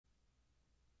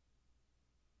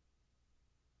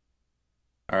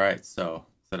Alright, so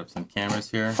set up some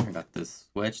cameras here. I got this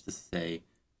switch. This is a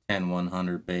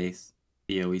 10100 base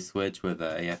POE switch with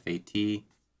a AFAT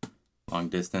long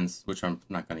distance, which I'm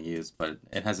not going to use, but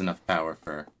it has enough power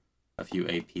for a few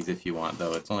APs if you want,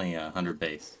 though it's only 100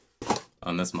 base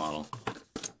on this model.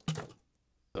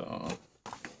 So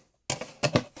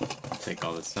take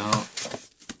all this out.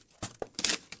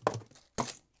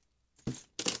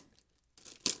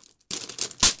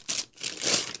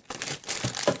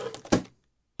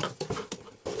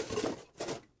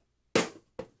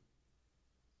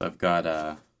 I've got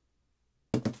a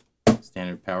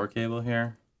standard power cable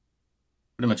here.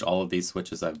 Pretty much all of these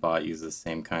switches I've bought use the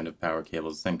same kind of power cable,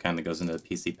 the same kind that goes into the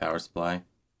PC power supply.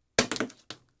 Put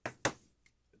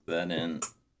that in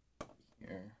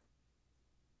here.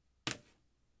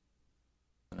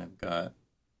 And I've got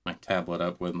my tablet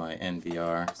up with my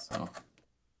NVR, so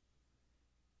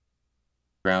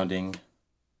grounding.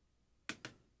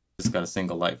 Just got a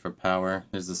single light for power.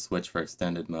 There's a switch for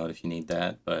extended mode if you need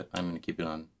that, but I'm going to keep it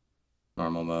on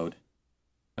normal mode.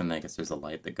 And I guess there's a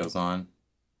light that goes on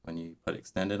when you put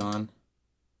extended on.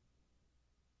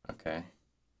 Okay.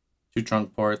 2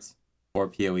 trunk ports, 4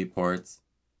 POE ports,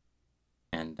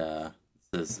 and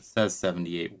it says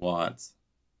 78 watts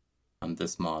on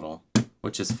this model,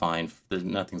 which is fine.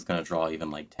 Nothing's going to draw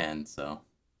even like 10, so.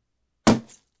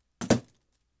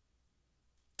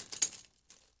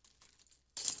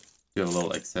 Do have a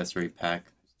little accessory pack.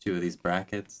 There's 2 of these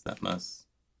brackets that must.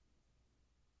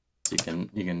 So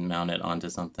you can mount it onto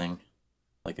something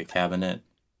like a cabinet.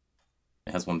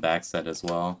 It has one back set as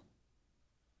well.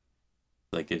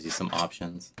 So that gives you some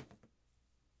options.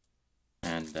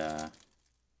 And let's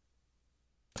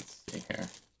see here.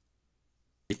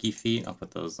 Sticky feet. I'll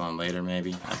put those on later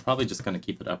maybe. I'm probably just going to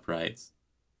keep it upright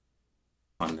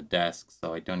on the desk,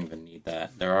 so I don't even need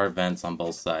that. There are vents on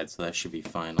both sides, so that should be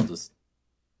fine.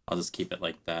 I'll just keep it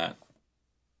like that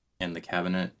in the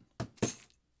cabinet.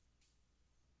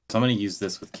 So I'm going to use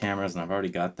this with cameras, and I've already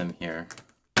got them here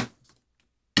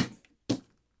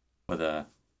with a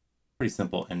pretty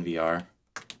simple NVR.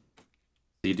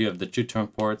 So you do have the 2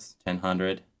 trunk ports,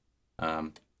 1000.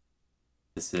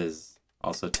 This is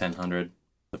also 1000,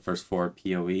 the first 4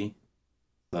 POE. So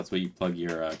that's what you plug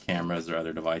your cameras or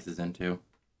other devices into.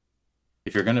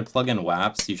 If you're going to plug in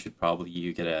WAPs, you should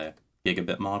probably get a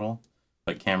gigabit model.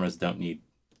 But cameras don't need,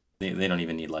 they don't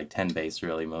even need like 10 base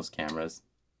really, most cameras.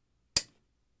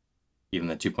 Even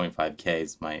the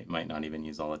 2.5Ks might not even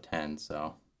use all the 10,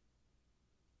 so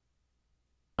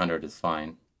 100 is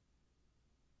fine,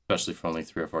 especially for only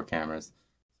 3 or 4 cameras. So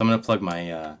I'm going to plug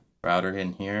my router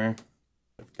in here.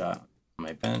 I've got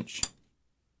my bench.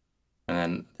 And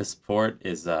then this port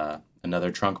is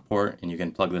another trunk port, and you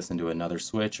can plug this into another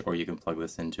switch, or you can plug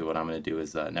this into what I'm going to do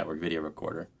is a network video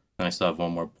recorder. And I still have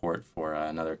one more port for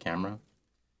another camera.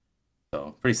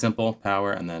 So pretty simple,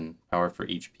 power, and then power for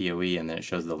each POE, and then it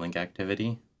shows the link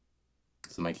activity.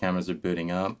 So my cameras are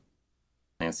booting up.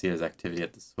 I can see there's activity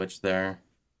at the switch there.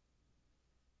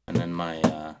 And then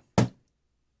my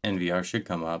NVR should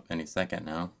come up any second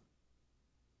now.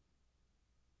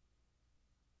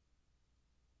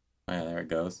 Oh yeah, there it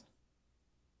goes.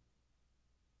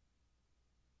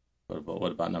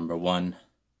 What about number 1?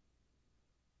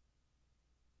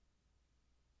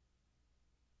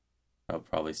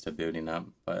 Probably still booting up,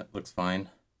 but looks fine.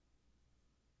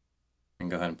 And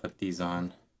go ahead and put these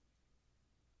on.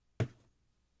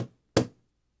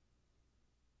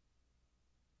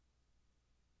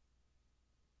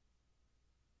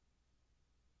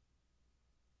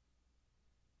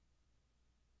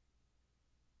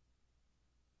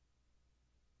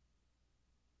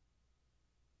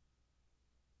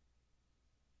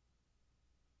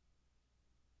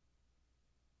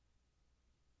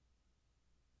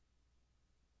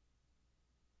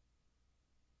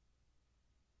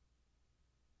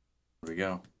 There we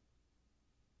go.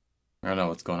 I don't know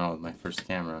what's going on with my first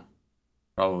camera.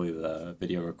 Probably the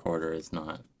video recorder is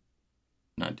not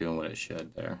doing what it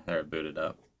should there. There, it booted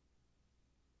up.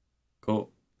 Cool.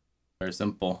 Very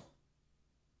simple.